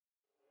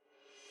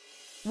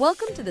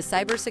Welcome to the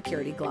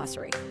Cybersecurity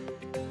Glossary.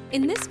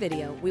 In this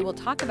video, we will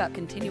talk about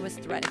Continuous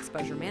Threat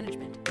Exposure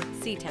Management,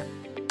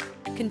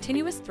 CTEM.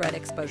 Continuous Threat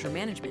Exposure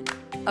Management,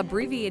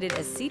 abbreviated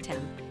as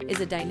CTEM, is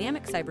a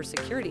dynamic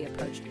cybersecurity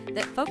approach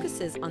that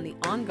focuses on the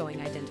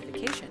ongoing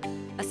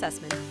identification,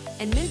 assessment,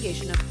 and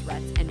mitigation of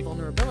threats and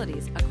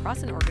vulnerabilities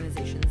across an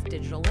organization's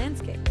digital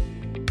landscape.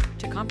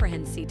 To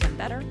comprehend CTEM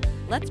better,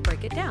 let's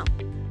break it down.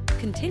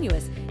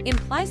 Continuous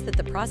implies that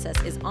the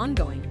process is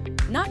ongoing,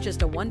 not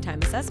just a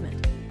one-time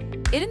assessment.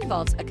 It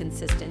involves a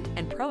consistent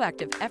and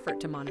proactive effort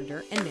to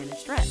monitor and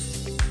manage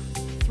threats.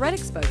 Threat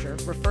exposure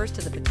refers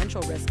to the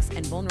potential risks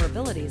and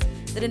vulnerabilities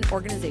that an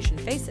organization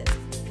faces.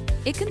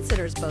 It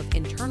considers both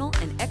internal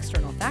and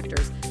external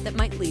factors that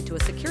might lead to a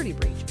security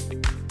breach.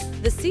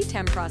 The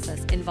CTEM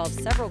process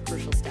involves several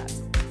crucial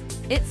steps.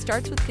 It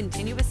starts with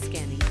continuous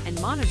scanning and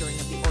monitoring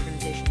of the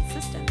organization's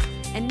systems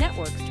and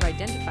networks to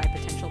identify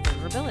potential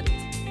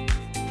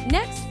vulnerabilities.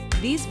 Next,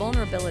 these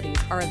vulnerabilities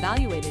are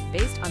evaluated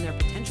based on their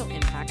potential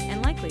impact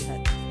and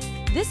likelihood.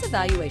 This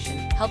evaluation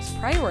helps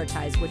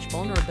prioritize which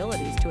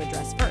vulnerabilities to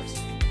address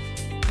first.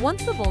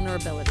 Once the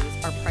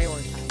vulnerabilities are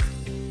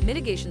prioritized,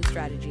 mitigation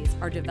strategies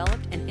are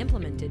developed and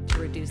implemented to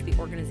reduce the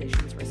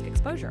organization's risk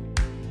exposure.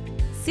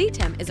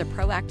 CTEM is a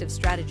proactive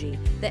strategy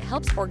that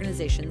helps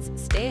organizations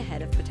stay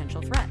ahead of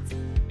potential threats.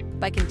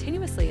 By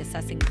continuously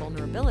assessing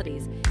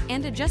vulnerabilities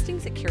and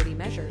adjusting security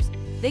measures,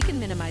 they can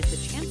minimize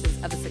the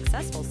chances of a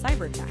successful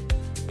cyber attack.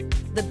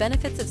 The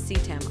benefits of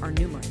CTEM are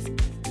numerous.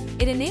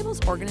 It enables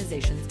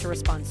organizations to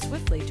respond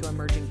swiftly to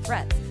emerging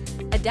threats,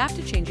 adapt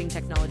to changing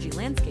technology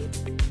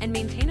landscapes, and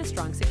maintain a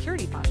strong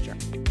security posture.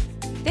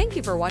 Thank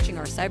you for watching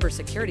our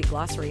cybersecurity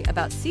glossary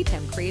about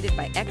CTEM created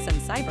by XM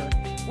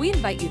Cyber. We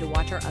invite you to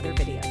watch our other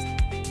videos.